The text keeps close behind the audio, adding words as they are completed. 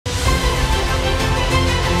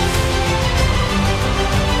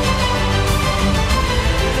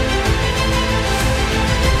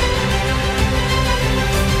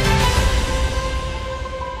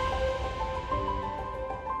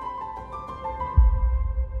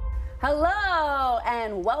Hello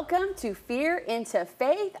and welcome to Fear into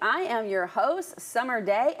Faith. I am your host, Summer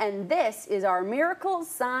Day, and this is our Miracles,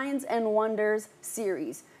 Signs, and Wonders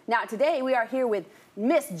series. Now today we are here with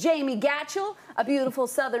Miss Jamie Gatchell, a beautiful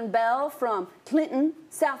Southern belle from Clinton,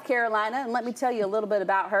 South Carolina, and let me tell you a little bit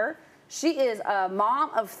about her. She is a mom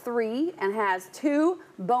of 3 and has 2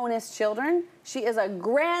 bonus children. She is a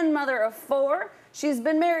grandmother of 4. She's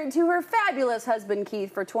been married to her fabulous husband,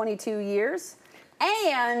 Keith, for 22 years.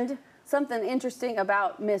 And something interesting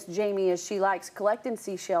about Miss Jamie is she likes collecting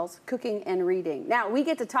seashells, cooking, and reading. Now, we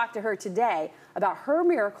get to talk to her today about her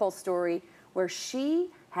miracle story where she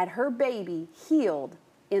had her baby healed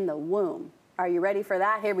in the womb. Are you ready for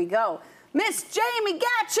that? Here we go. Miss Jamie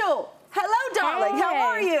Gatchell! Hello, darling. Hey. How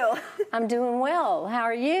are you? I'm doing well. How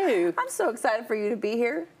are you? I'm so excited for you to be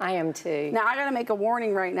here. I am too. Now, I got to make a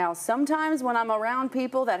warning right now. Sometimes when I'm around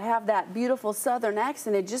people that have that beautiful Southern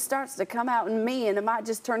accent, it just starts to come out in me, and it might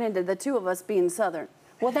just turn into the 2 of us being Southern.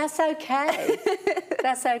 Well, that's okay.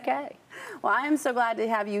 That's okay. Well, I am so glad to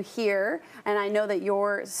have you here, and I know that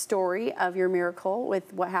your story of your miracle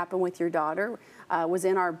with what happened with your daughter was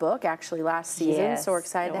in our book, actually, last season. Yes, so we're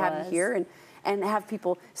excited to have you here and have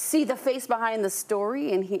people see the face behind the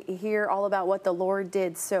story and hear all about what the Lord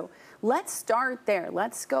did. So let's start there.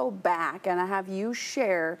 Let's go back, and I have you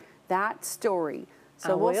share that story.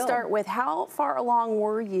 So we'll start with, how far along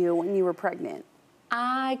were you when you were pregnant?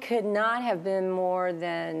 I could not have been more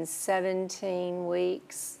than 17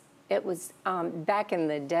 weeks. It was back in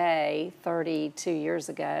the day, 32 years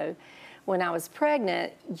ago, when I was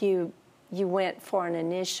pregnant, you went for an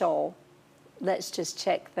initial, let's just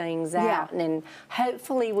check things out, and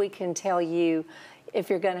hopefully we can tell you if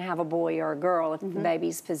you're going to have a boy or a girl, if the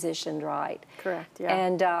baby's positioned right. Correct, yeah.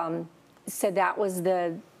 And so that was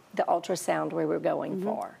the ultrasound we were going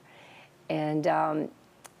for. And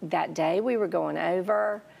that day we were going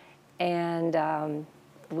over, and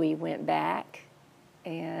we went back,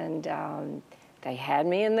 and they had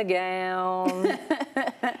me in the gown.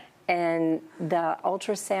 And the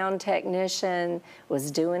ultrasound technician was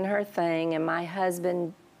doing her thing, and my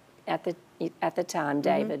husband, at the time,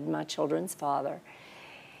 David, my children's father,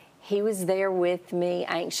 he was there with me,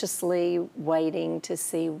 anxiously waiting to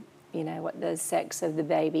see, you know, what the sex of the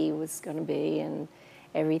baby was going to be and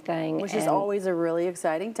everything. Which is always a really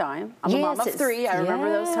exciting time. I'm a mom of 3. I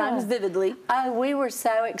remember those times vividly. Oh, we were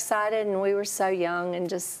so excited, and we were so young and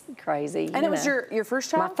just crazy. And it was your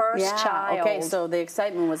first child? My first child. Okay, so the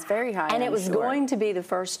excitement was very high. And it was going to be the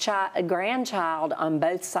first grandchild on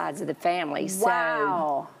both sides of the family.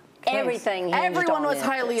 Wow. So everything hinged Everyone on was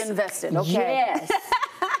highly invested. Okay. Yes.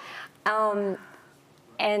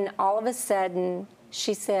 And all of a sudden,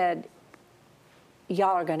 she said, "Y'all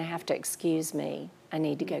are going to have to excuse me. I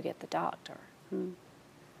need to go get the doctor."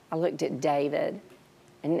 I looked at David,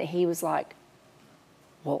 and he was like,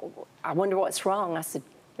 "Well, I wonder what's wrong." I said,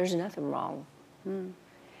 "There's nothing wrong."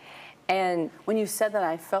 And when you said that,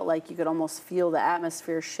 I felt like you could almost feel the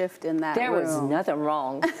atmosphere shift in that room. There was nothing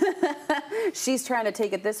wrong. She's trying to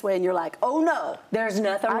take it this way, and you're like, "Oh, no. There's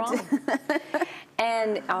nothing wrong."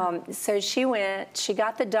 And so she went, she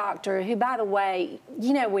got the doctor, who, by the way,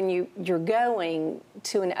 you know, when you're going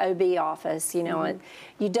to an OB office, you know,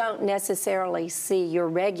 you don't necessarily see your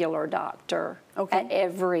regular doctor at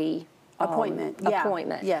every appointment.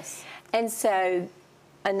 Yes. And so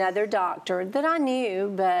another doctor that I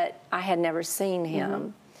knew, but I had never seen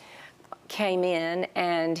him, came in,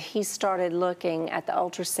 and he started looking at the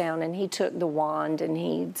ultrasound, and he took the wand and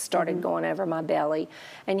he started going over my belly,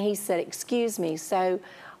 and he said, "Excuse me." So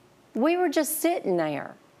we were just sitting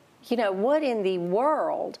there, you know, what in the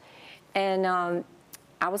world? And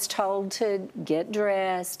I was told to get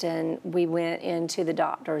dressed, and we went into the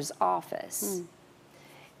doctor's office.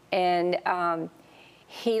 And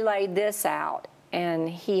he laid this out, and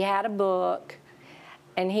he had a book,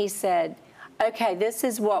 and he said, "Okay, this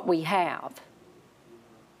is what we have.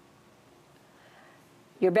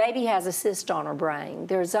 Your baby has a cyst on her brain.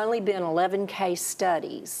 There's only been 11 case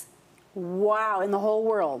studies." Wow, in the whole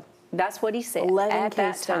world? That's what he said. 11 at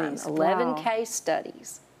case that time, studies. 11 Wow. case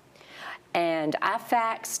studies. And I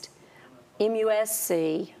faxed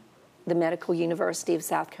MUSC, the Medical University of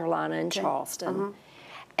South Carolina in Charleston.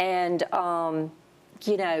 And,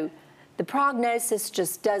 you know, the prognosis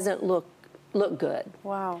just doesn't look good.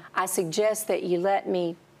 Wow. I suggest that you let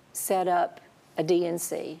me set up a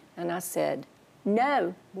DNC. And I said,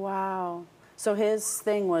 no. Wow. So his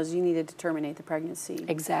thing was you needed to terminate the pregnancy.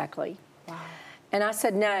 Exactly. Wow. And I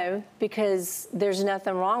said no, because there's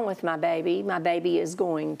nothing wrong with my baby. My baby is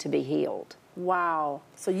going to be healed. Wow.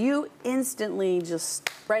 So you instantly just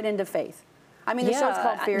right into faith. I mean, the show's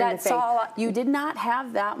called Fear and that's Faith. all You did not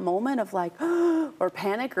have that moment of like, or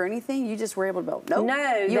panic or anything. You just were able to go, nope,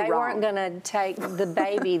 No, you're they wrong. weren't going to take the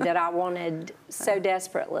baby that I wanted so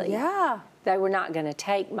desperately. Yeah. They were not going to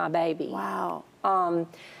take my baby. Wow.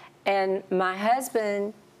 And my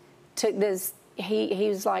husband took this, he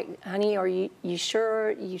was like, honey, are you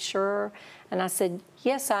sure? You sure? And I said,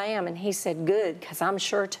 yes, I am. And he said, good, because I'm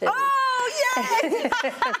sure too. Oh, yay!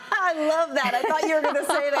 I love that. I thought you were going to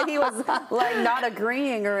say that he was like not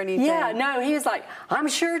agreeing or anything. Yeah, no, he was like, I'm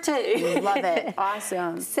sure too. Love it.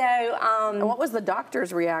 Awesome. So, and what was the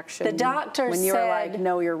doctor's reaction? The doctor when you said, were like,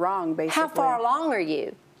 no, you're wrong, basically. how far along are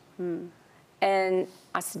you? And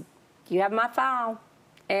I said, you have my file.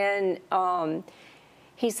 And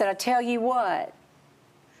he said, I tell you what,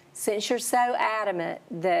 since you're so adamant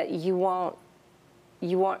that you're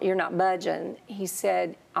not budging, he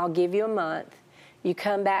said, I'll give you a month. You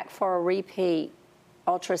come back for a repeat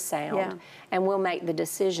ultrasound, and we'll make the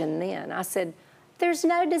decision then. I said, there's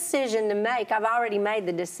no decision to make. I've already made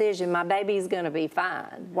the decision. My baby's going to be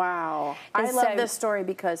fine. Wow. And I love this story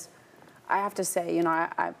because I have to say, you know,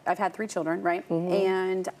 I've had 3 children, right?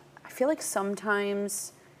 And I feel like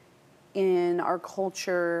sometimes in our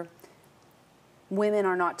culture, women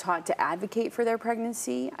are not taught to advocate for their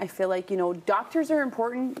pregnancy. I feel like, you know, doctors are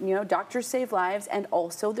important, you know, doctors save lives, and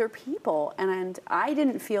also they're people. And I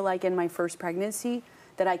didn't feel like in my first pregnancy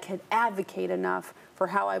that I could advocate enough for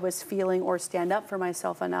how I was feeling or stand up for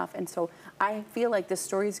myself enough. And so I feel like this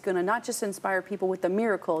story is going to not just inspire people with the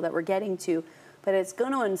miracle that we're getting to, but it's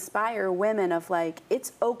going to inspire women of like,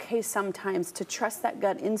 it's okay sometimes to trust that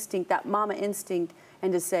gut instinct, that mama instinct,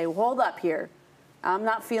 and to say, well, hold up here. I'm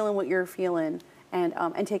not feeling what you're feeling.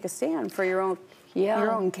 And take a stand for your own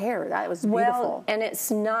care. That was beautiful. Well, and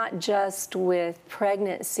it's not just with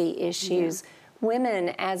pregnancy issues. Women,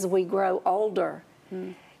 as we grow older,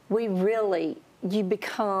 you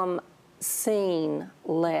become seen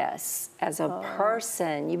less as a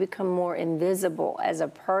person. You become more invisible as a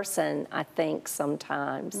person, I think,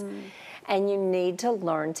 sometimes. And you need to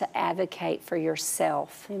learn to advocate for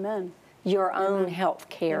yourself. Amen. Your own health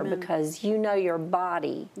care, because you know your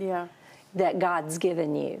body. That God's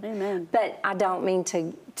given you. Amen. But I don't mean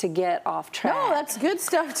to get off track. No, that's good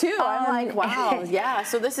stuff too. I'm like, wow, yeah.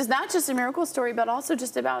 So this is not just a miracle story, but also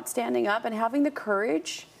just about standing up and having the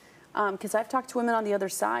courage. Because I've talked to women on the other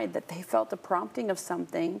side that they felt the prompting of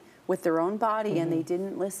something with their own body and they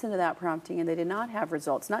didn't listen to that prompting and they did not have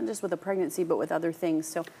results, not just with a pregnancy, but with other things.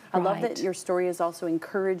 So I love that your story is also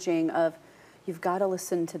encouraging of, you've got to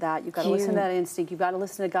listen to that. You've got to listen to that instinct. You've got to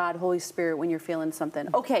listen to God, Holy Spirit, when you're feeling something.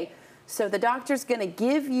 Okay. So the doctor's going to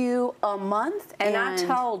give you a month. And I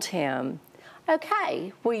told him,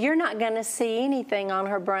 okay, well, you're not going to see anything on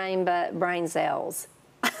her brain but brain cells.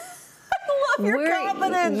 I love your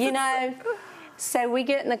confidence. You know, so we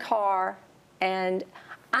get in the car, and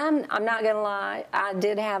I'm not going to lie, I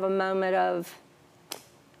did have a moment of,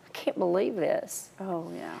 I can't believe this.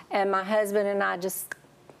 Oh, yeah. And my husband and I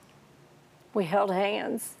we held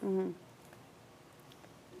hands. And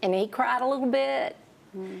he cried a little bit.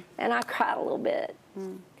 And I cried a little bit.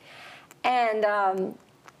 And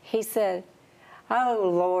he said,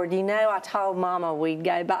 oh, Lord, you know, I told Mama we'd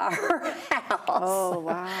go by her house. Oh,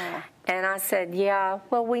 wow. And I said, yeah,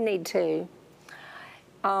 well, we need to.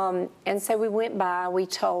 And so we went by, we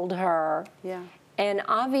told her. Yeah. And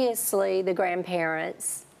obviously the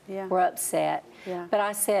grandparents were upset. Yeah. But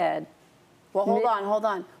I said, well, hold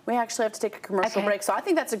on. We actually have to take a commercial break. So I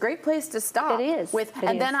think that's a great place to stop. It is.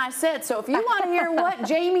 Then I said, so if you want to hear what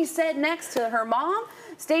Jamie said next to her mom,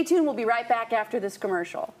 stay tuned. We'll be right back after this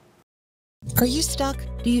commercial. Are you stuck?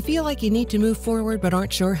 Do you feel like you need to move forward but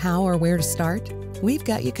aren't sure how or where to start? We've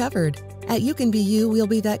got you covered. At You Can Be You, we'll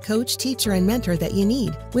be that coach, teacher, and mentor that you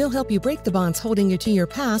need. We'll help you break the bonds holding you to your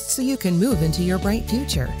past so you can move into your bright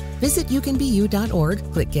future. Visit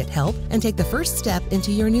youcanbeyou.org, click Get Help, and take the first step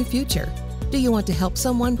into your new future. Do you want to help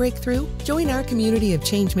someone break through? Join our community of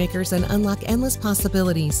changemakers and unlock endless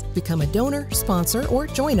possibilities. Become a donor, sponsor, or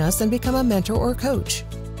join us and become a mentor or coach.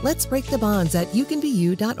 Let's break the bonds at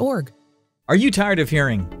youcanbeyou.org. Are you tired of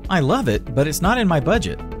hearing, I love it, but it's not in my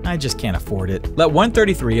budget? I just can't afford it. Let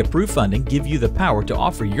 133 Approved Funding give you the power to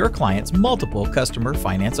offer your clients multiple customer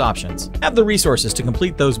finance options. Have the resources to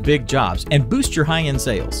complete those big jobs and boost your high-end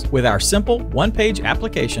sales. With our simple one-page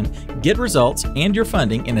application, get results and your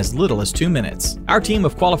funding in as little as 2 minutes. Our team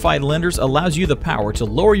of qualified lenders allows you the power to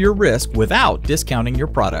lower your risk without discounting your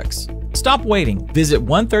products. Stop waiting. Visit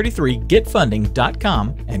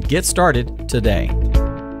 133getfunding.com and get started today.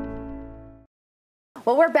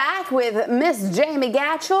 Well, we're back with Miss Jamie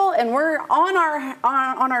Gatchell, and we're on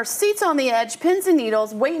our seats on the edge, pins and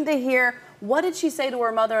needles, waiting to hear What did she say to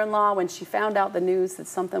her mother-in-law when she found out the news that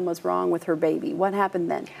something was wrong with her baby? What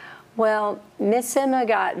happened then? Well, Miss Emma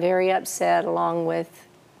got very upset along with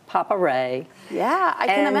Papa Ray. Yeah, I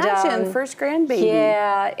can imagine, first grandbaby.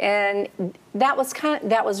 Yeah, and that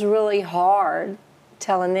was really hard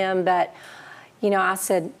telling them, but you know, I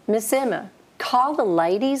said, Miss Emma, call the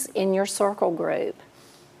ladies in your circle group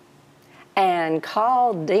and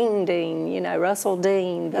call Dean, you know, Russell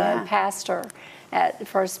Dean, the pastor at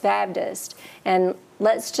First Baptist, and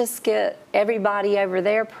let's just get everybody over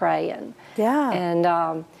there praying. Yeah.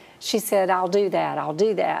 And she said, I'll do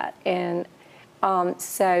that. And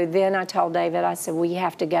so then I told David, I said, we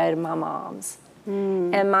have to go to my mom's.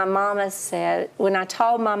 And my mama said, when I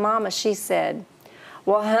told my mama, she said,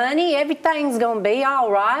 well, honey, everything's going to be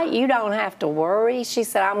all right. You don't have to worry. She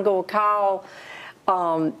said, I'm going to call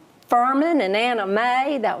Furman and Anna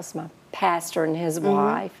Mae. That was my pastor and his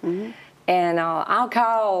wife. And I'll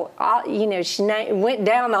call, you know, she went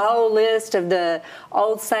down the whole list of the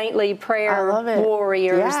old saintly prayer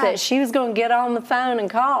warriors that she was going to get on the phone and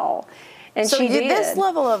call. And so she did. This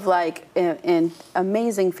level of like in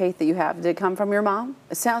amazing faith that you have, did it come from your mom?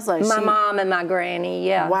 It sounds like my mom and my granny,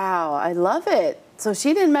 yeah. Wow, I love it. So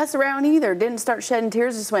she didn't mess around either, didn't start shedding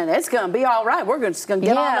tears, just went, it's going to be all right. We're just going to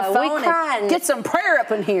get on the phone and get some prayer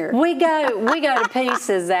up in here. We go to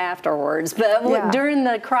pieces afterwards, but during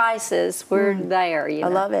the crisis, we're there, you know.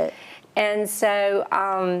 I love it. And so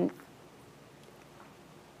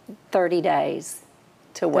 30 days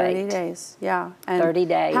to wait. 30 days, yeah. And 30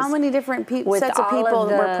 days. How many different sets of people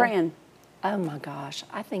were praying? Oh my gosh,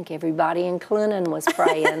 I think everybody in Clinton was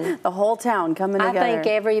praying. The whole town coming together. I think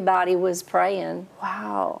everybody was praying.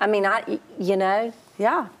 Wow. I mean, you know.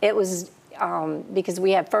 Yeah. It was because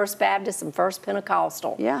we had First Baptist and First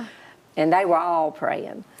Pentecostal. Yeah. And they were all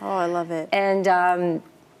praying. Oh, I love it. And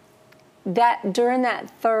that during that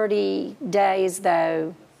 30 days,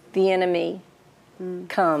 though, the enemy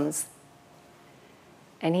comes.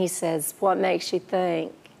 And he says, what makes you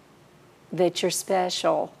think that you're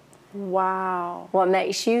special? Wow. What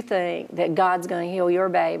makes you think that God's going to heal your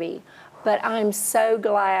baby? But I'm so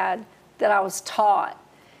glad that I was taught,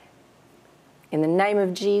 in the name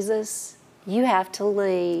of Jesus, you have to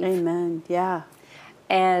leave. Amen. Yeah.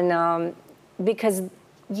 And because,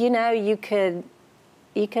 you know, you could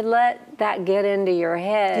let that get into your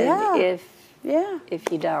head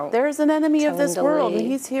if you don't. There's an enemy of this world, and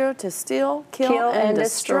he's here to steal, kill and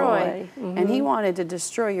destroy. And he wanted to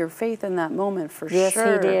destroy your faith in that moment for sure. Yes,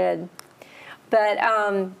 he did. But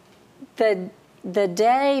the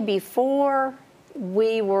day before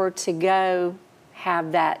we were to go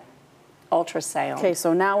have that ultrasound. Okay,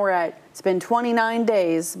 so now it's been 29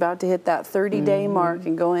 days, about to hit that 30-day mark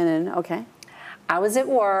and go in and, okay. I was at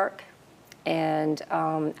work, and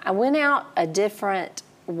I went out a different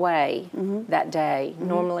way that day.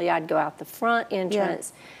 Normally I'd go out the front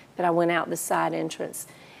entrance, but I went out the side entrance.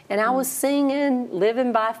 And I was singing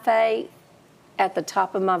Living by Faith at the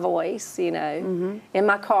top of my voice, you know, in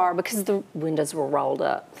my car, because the windows were rolled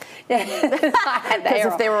up. Because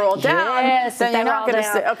if they were rolled down, then you're not going to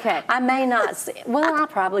sing. Okay. I may not sing. Well, I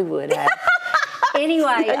probably would have.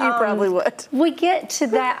 Anyway. Yeah, you probably would. We get to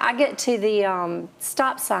that, I get to the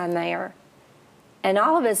stop sign there, and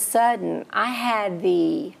all of a sudden, I had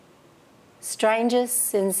the strangest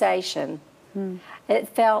sensation. It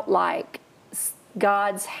felt like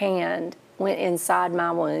God's hand went inside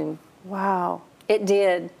my womb. Wow. It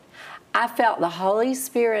did. I felt the Holy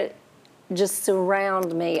Spirit just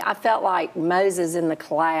surround me. I felt like Moses in the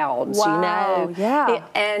clouds, you know? Yeah.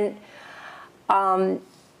 And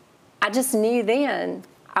I just knew then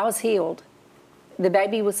I was healed. The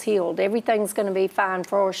baby was healed. Everything's going to be fine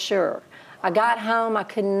for sure. I got home. I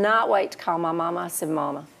could not wait to call my mama. I said,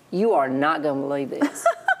 Mama, you are not going to believe this.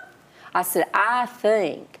 I said, I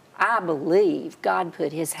believe God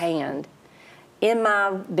put his hand in my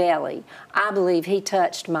belly. I believe he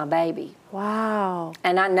touched my baby. Wow.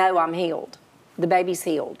 And I know I'm healed. The baby's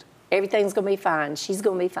healed. Everything's going to be fine. She's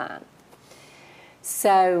going to be fine.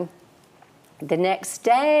 So the next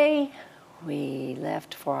day, we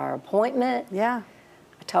left for our appointment. Yeah.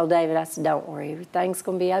 I told David, I said, don't worry, everything's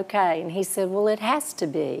going to be okay. And he said, well, it has to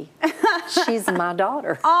be. She's my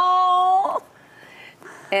daughter. Oh,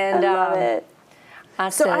 and I love it. I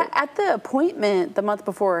So said, at the appointment the month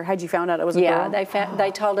before, had you found out it was a girl? Yeah,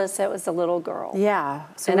 they told us it was a little girl. Yeah.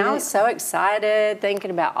 So and I was so excited,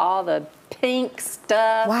 thinking about all the pink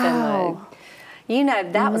stuff. Wow. And you know,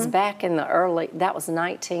 that was back in the that was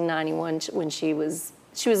 1991 when she was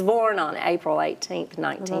born on April 18th,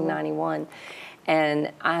 1991.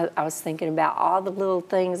 And I was thinking about all the little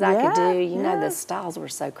things I could do. You know, the styles were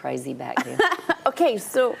so crazy back then. Okay,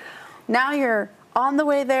 so now you're on the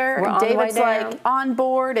way there. We're and on the way David's down. like on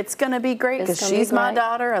board. It's going to be great because she's my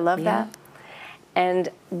daughter. I love that. And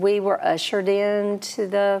we were ushered into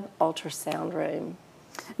the ultrasound room.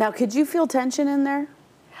 Now, could you feel tension in there?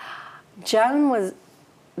 The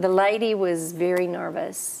lady was very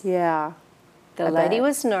nervous. Yeah. The lady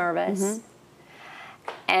was nervous.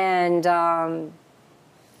 And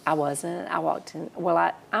I wasn't. I walked in.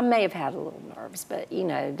 Well, I may have had a little nerves, but you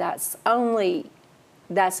know, that's only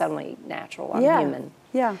natural. I'm human.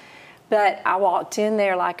 Yeah. But I walked in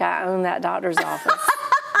there like I owned that doctor's office.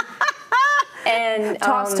 And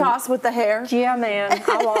toss with the hair. Yeah, man.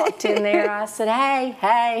 I walked in there. I said,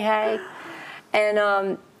 hey.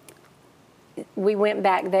 And we went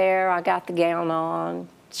back there. I got the gown on.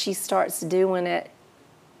 She starts doing it,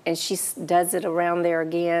 and she does it around there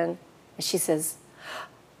again. And she says,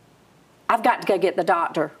 I've got to go get the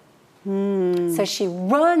doctor. So she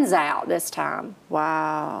runs out this time.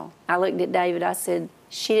 Wow. I looked at David. I said,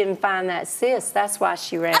 she didn't find that cyst. That's why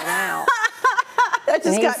she ran out. I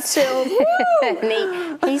just got chilled.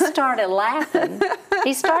 And he started laughing.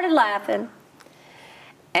 He started laughing.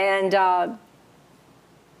 And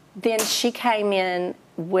then she came in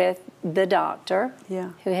with the doctor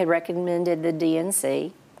who had recommended the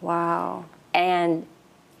DNC. Wow. And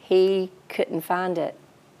he couldn't find it.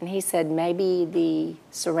 And he said maybe the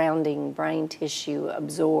surrounding brain tissue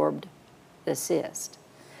absorbed the cyst.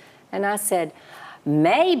 And I said,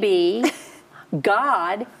 maybe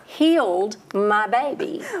God healed my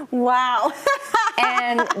baby. Wow.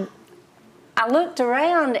 And I looked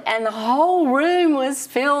around, and the whole room was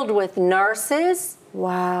filled with nurses.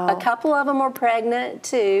 Wow. A couple of them were pregnant,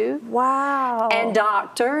 too. Wow. And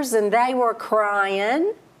doctors, and they were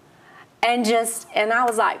crying. And I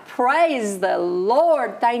was like, praise the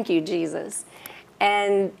Lord. Thank you, Jesus.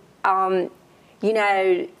 And, you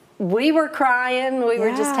know, we were crying. We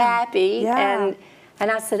were just happy. Yeah.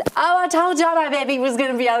 And I said, oh, I told y'all my baby was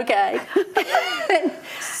going to be okay.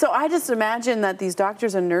 So I just imagine that these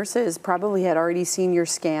doctors and nurses probably had already seen your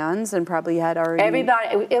scans and probably had already...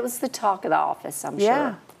 Everybody, it was the talk of the office, I'm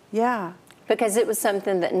sure. Yeah. Because it was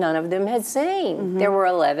something that none of them had seen. There were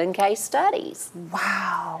 11 case studies.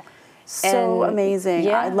 Wow. So amazing.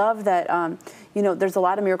 Yeah. I love that, you know, there's a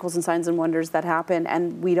lot of miracles and signs and wonders that happen,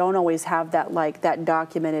 and we don't always have that, like, that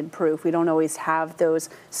documented proof. We don't always have those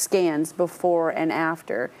scans before and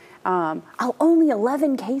after. Only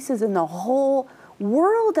 11 cases in the whole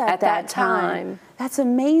world at that time. That's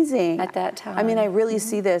amazing. At that time. I mean, I really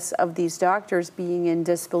see this of these doctors being in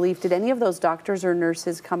disbelief. Did any of those doctors or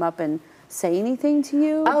nurses come up and say anything to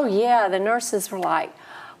you? Oh, yeah. The nurses were like,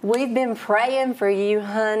 we've been praying for you,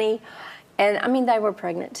 honey. And, I mean, they were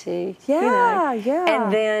pregnant, too. Yeah, you know?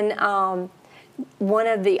 And then one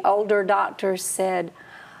of the older doctors said,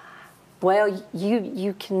 well,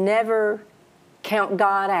 you can never count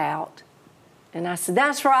God out. And I said,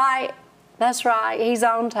 that's right. That's right. He's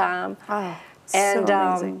on time. Oh, and, so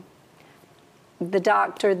amazing. The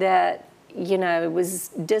doctor that, you know, was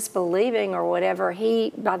disbelieving or whatever,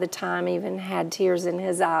 he, by the time, even had tears in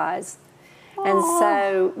his eyes. And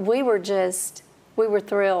so we were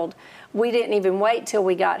thrilled. We didn't even wait till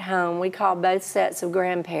we got home. We called both sets of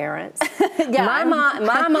grandparents. My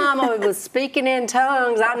mama was speaking in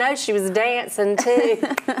tongues. I know she was dancing too.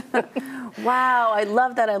 Wow, I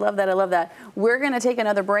love that, I love that, I love that. We're gonna take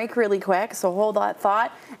another break really quick, so hold that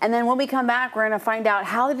thought. And then when we come back, we're gonna find out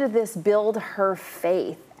how did this build her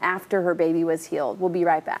faith after her baby was healed. We'll be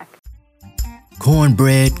right back.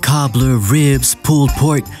 Cornbread, cobbler, ribs, pulled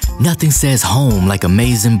pork. Nothing says home like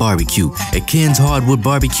amazing barbecue. At Ken's Hardwood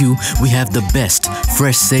Barbecue, we have the best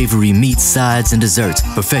fresh, savory meats, sides, and desserts,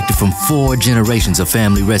 perfected from 4 generations of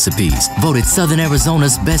family recipes. Voted Southern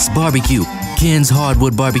Arizona's best barbecue. Ken's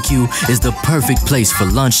Hardwood Barbecue is the perfect place for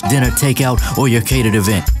lunch, dinner, takeout, or your catered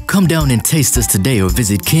event. Come down and taste us today or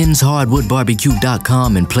visit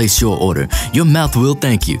kenshardwoodbarbecue.com and place your order. Your mouth will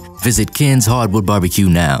thank you. Visit Ken's Hardwood Barbecue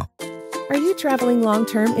now. Are you traveling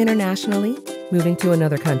long-term internationally? Moving to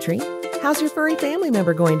another country? How's your furry family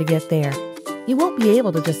member going to get there? You won't be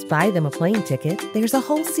able to just buy them a plane ticket. There's a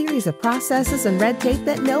whole series of processes and red tape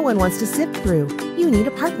that no one wants to sift through. You need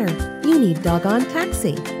a partner. You need Doggone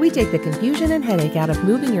Taxi. We take the confusion and headache out of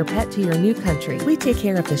moving your pet to your new country. We take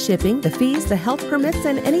care of the shipping, the fees, the health permits,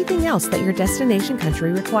 and anything else that your destination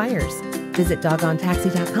country requires. Visit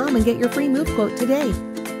doggonetaxi.com and get your free move quote today.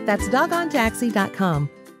 That's doggonetaxi.com.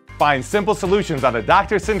 Find simple solutions on the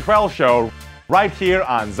Dr. Centrell Show right here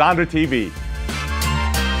on Zondra TV.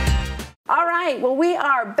 All right, well, we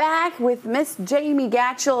are back with Miss Jamie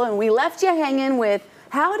Gatchell, and we left you hanging with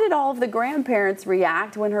how did all of the grandparents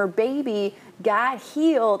react when her baby got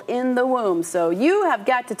healed in the womb. So you have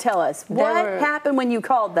got to tell us what happened when you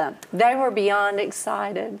called them. They were beyond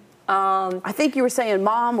excited. I think you were saying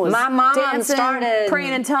Mom was my mom dancing, started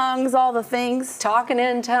praying in tongues, all the things. Talking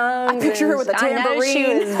in tongues. I picture her with a tambourine. I know she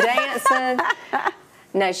was dancing.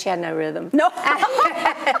 No, she had no rhythm. No.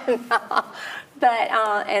 No. But,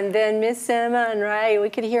 and then Miss Emma and Ray, we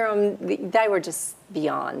could hear them. They were just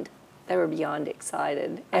beyond. They were beyond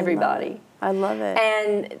excited, everybody. I love it.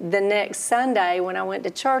 And the next Sunday, when I went to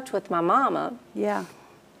church with my mama,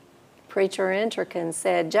 Preacher Intrican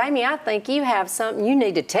said, Jamie, I think you have something you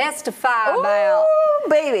need to testify about. Oh,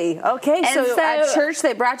 baby. Okay, so at church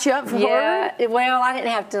they brought you up for Yeah, well, I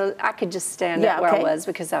didn't have to. I could just stand up where I was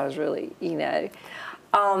because I was really, you know.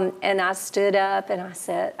 And I stood up and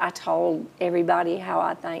I told everybody how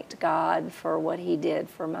I thanked God for what He did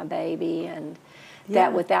for my baby, and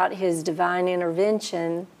that without His divine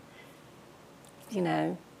intervention, you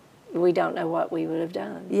know, we don't know what we would have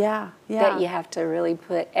done. Yeah. That you have to really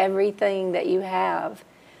put everything that you have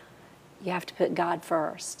to put God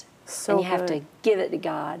first. So and you have to give it to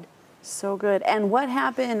God. So good. And what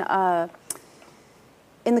happened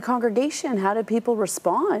in the congregation? How did people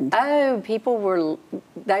respond? Oh,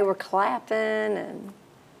 they were clapping and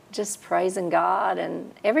just praising God,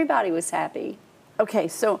 and everybody was happy. Okay,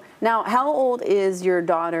 so now how old is your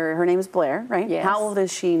daughter? Her name is Blair, right? Yes. How old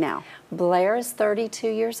is she now? Blair is 32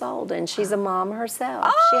 years old, and she's a mom herself.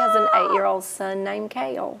 Oh! She has an 8-year-old son named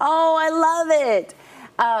Kale. Oh, I love it.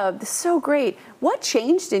 So great. What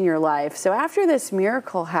changed in your life? So after this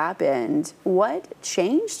miracle happened, what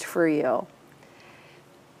changed for you?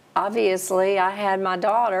 Obviously, I had my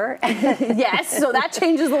daughter. Yes, so that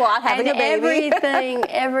changes a lot, having a baby.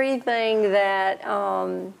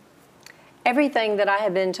 Everything that I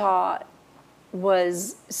had been taught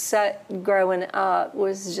was growing up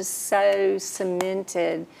was just so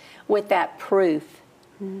cemented with that proof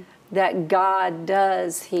that God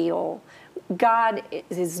does heal. God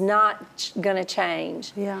is not going to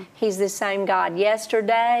change. Yeah. He's the same God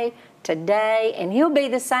yesterday, today, and He'll be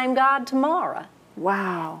the same God tomorrow.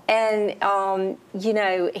 Wow. And, you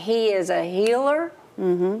know, He is a healer.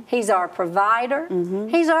 Mm-hmm. He's our provider. Mm-hmm.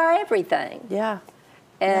 He's our everything. Yeah.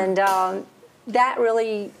 And that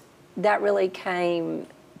really came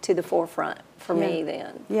to the forefront for me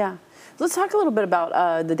then. Yeah. Let's talk a little bit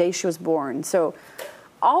about the day she was born. So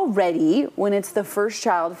already, when it's the first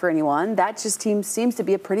child for anyone, that just seems to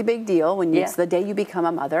be a pretty big deal when it's the day you become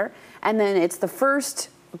a mother. And then it's the first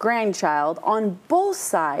grandchild on both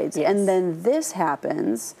sides. Yes. And then this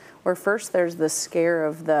happens, where first there's the scare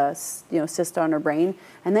of the cyst on her brain,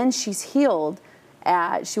 and then she's healed.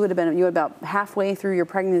 You would have been about halfway through your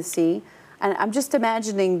pregnancy. And I'm just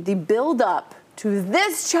imagining the build-up to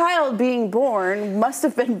this child being born must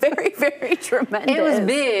have been very, very tremendous. It was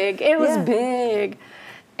big. It was big.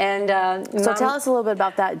 And so tell us a little bit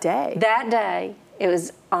about that day. That day, it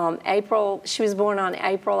was April. She was born on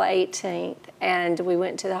April 18th, and we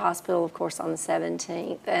went to the hospital, of course, on the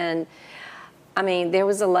 17th. And I mean, there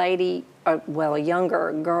was a lady, a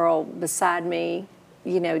younger girl beside me.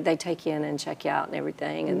 You know, they take you in and check you out and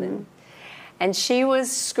everything, and she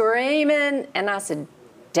was screaming, and I said,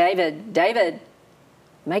 David,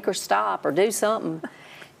 make her stop or do something.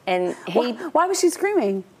 And why was she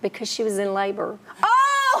screaming? Because she was in labor.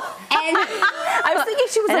 Oh! And I was thinking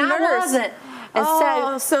she was a nurse. I wasn't.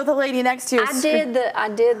 And so the lady next to you. I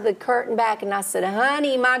did the curtain back, and I said,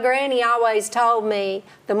 honey, my granny always told me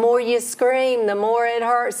the more you scream, the more it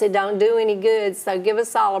hurts. It don't do any good. So give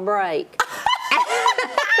us all a break.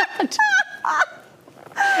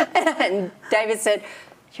 And David said,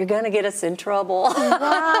 you're going to get us in trouble.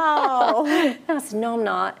 Wow. I said, no, I'm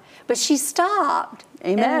not. But she stopped.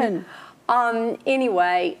 Amen. And,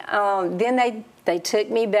 anyway, then they took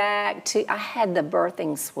me back to, I had the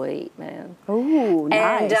birthing suite, man. Ooh,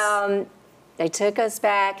 nice. And they took us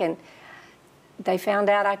back, and they found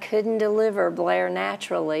out I couldn't deliver Blair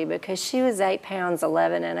naturally because she was 8 pounds,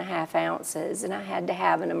 11 and a half ounces, and I had to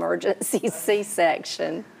have an emergency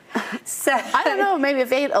C-section. So I don't know, maybe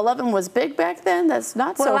if 11 was big back then, that's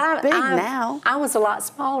not so big now. I was a lot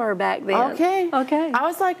smaller back then. Okay. I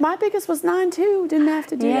was like, my biggest was 9 too, didn't have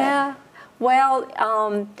to do that. Yeah, well,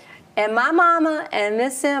 and my mama and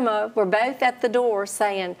Miss Emma were both at the door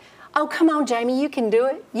saying, oh, come on, Jamie, you can do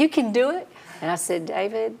it, you can do it. And I said,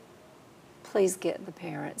 David, please get the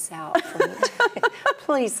parents out from the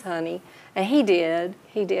please, honey. And he did.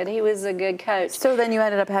 He was a good coach. So then you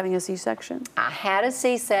ended up having a C-section? I had a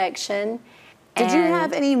C-section, Did you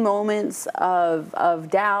have any moments of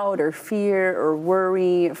doubt or fear or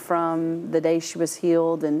worry from the day she was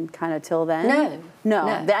healed and kind of till then?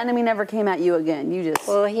 No. The enemy never came at you again. You just...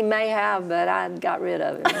 Well, he may have, but I got rid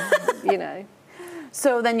of him, you know.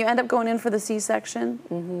 So then you end up going in for the C-section,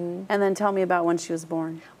 and then tell me about when she was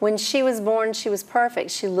born. When she was born, she was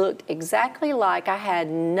perfect. She looked exactly like I had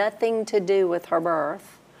nothing to do with her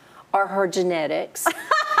birth or her genetics.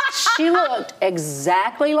 She looked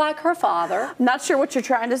exactly like her father. Not sure what you're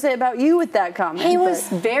trying to say about you with that comment. He was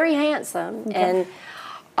very handsome, and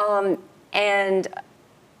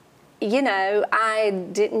you know, I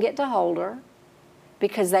didn't get to hold her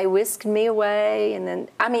because they whisked me away, and then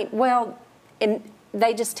and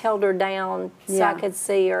they just held her down so I could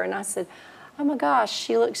see her, and I said, "Oh my gosh,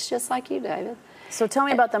 she looks just like you, David." So tell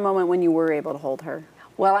me about the moment when you were able to hold her.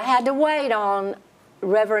 Well, I had to wait on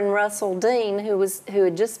Reverend Russell Dean, who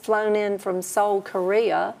had just flown in from Seoul,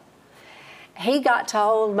 Korea. He got to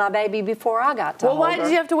hold my baby before I got to hold her. Well, why did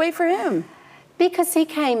you have to wait for him? Because he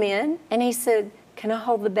came in and he said, "Can I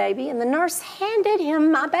hold the baby?" And the nurse handed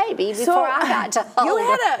him my baby before I got to hold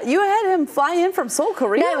her. You had him fly in from Seoul,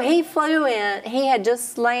 Korea? No, he flew in. He had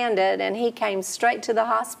just landed, and he came straight to the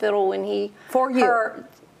hospital when he... For you?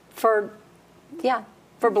 For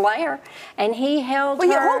Blair. And he held her...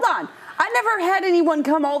 Well, hold on. I never had anyone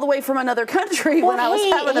come all the way from another country when I was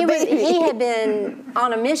having a baby. He had been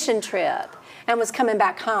on a mission trip and was coming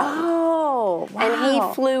back home. Oh, wow. And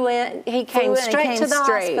he flew in. He came straight to the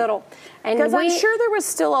hospital. Because I'm sure there was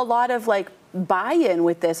still a lot of like buy-in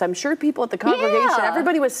with this. I'm sure people at the congregation,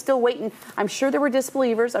 everybody was still waiting. I'm sure there were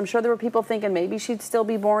disbelievers. I'm sure there were people thinking maybe she'd still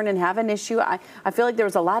be born and have an issue. I feel like there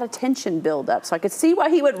was a lot of tension build up. So I could see why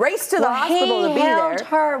he would race to the hospital to be there. He held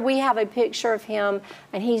her. We have a picture of him,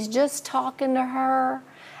 and he's just talking to her.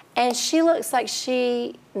 And she looks like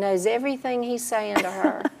she knows everything he's saying to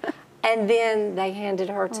her. And then they handed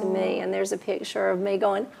her to me, and there's a picture of me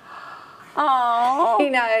going, "Oh," you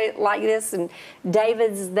know, like this, and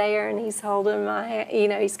David's there, and he's holding my hand, you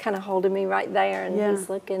know, he's kind of holding me right there, and he's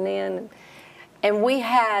looking in. And we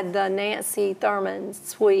had the Nancy Thurman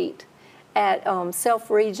suite at Self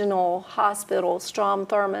Regional Hospital, Strom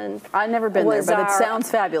Thurman. I've never been there, but it sounds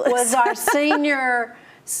fabulous. Was our senior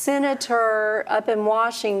senator up in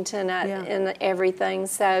Washington and everything,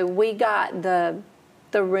 so we got the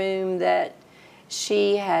room that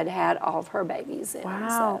she had all of her babies in.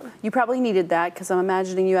 Wow. So. You probably needed that because I'm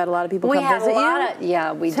imagining you had a lot of people come visit you.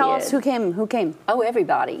 Yeah, we did. Tell us who came. Who came? Oh,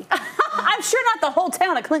 everybody. I'm sure not the whole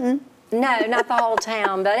town of Clinton. No, not the whole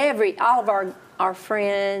town, but all of our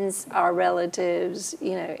friends, our relatives,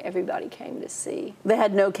 you know, everybody came to see. They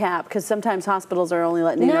had no cap because sometimes hospitals are only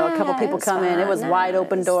letting a couple people come in. It was wide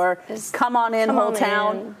open door. Come on in, whole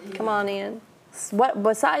town. Come on in. What,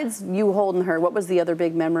 besides you holding her, what was the other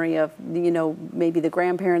big memory of, you know, maybe the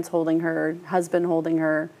grandparents holding her, husband holding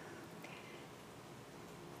her?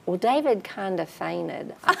 Well, David kind of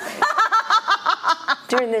fainted, I think,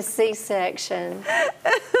 during the C-section,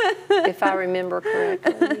 if I remember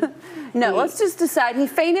correctly. No, let's just decide he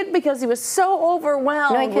fainted because he was so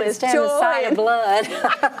overwhelmed he couldn't stand the sight of blood.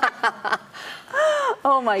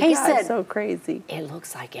 Oh my God, he said, so crazy. "It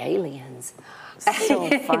looks like aliens." So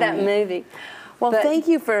funny. That movie. Well, thank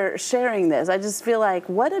you for sharing this. I just feel like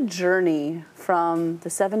what a journey from the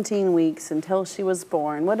 17 weeks until she was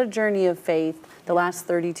born. What a journey of faith the last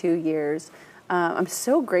 32 years. I'm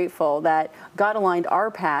so grateful that God aligned our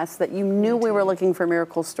paths, that you knew we were looking for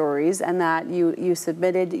miracle stories, and that you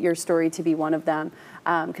submitted your story to be one of them.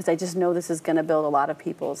 Because I just know this is going to build a lot of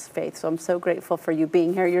people's faith. So I'm so grateful for you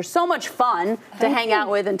being here. You're so much fun to hang out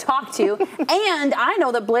with and talk to. And I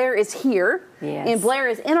know that Blair is here. Yes. And Blair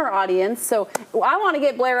is in our audience. So I want to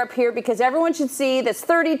get Blair up here because everyone should see this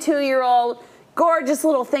 32-year-old gorgeous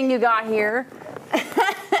little thing you got here.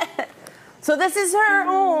 So this is her.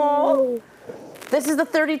 Oh, this is the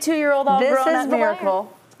 32-year-old all grown up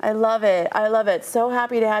miracle. I love it. I love it. So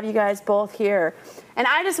happy to have you guys both here. And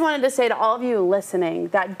I just wanted to say to all of you listening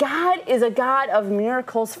that God is a God of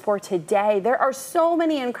miracles for today. There are so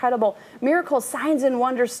many incredible miracles, signs, and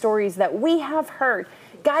wonder stories that we have heard.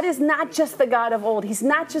 God is not just the God of old. He's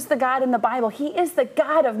not just the God in the Bible. He is the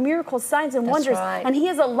God of miracles, signs, and wonders. Right. And He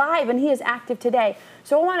is alive and He is active today.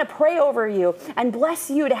 So I want to pray over you and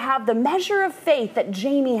bless you to have the measure of faith that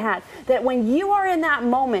Jamie had, that when you are in that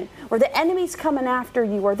moment where the enemy's coming after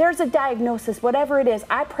you or there's a diagnosis, whatever it is,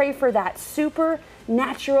 I pray for that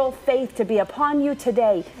supernatural faith to be upon you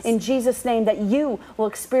today in Jesus' name, that you will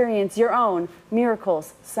experience your own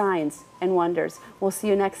miracles, signs, and wonders. We'll see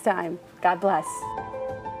you next time. God bless.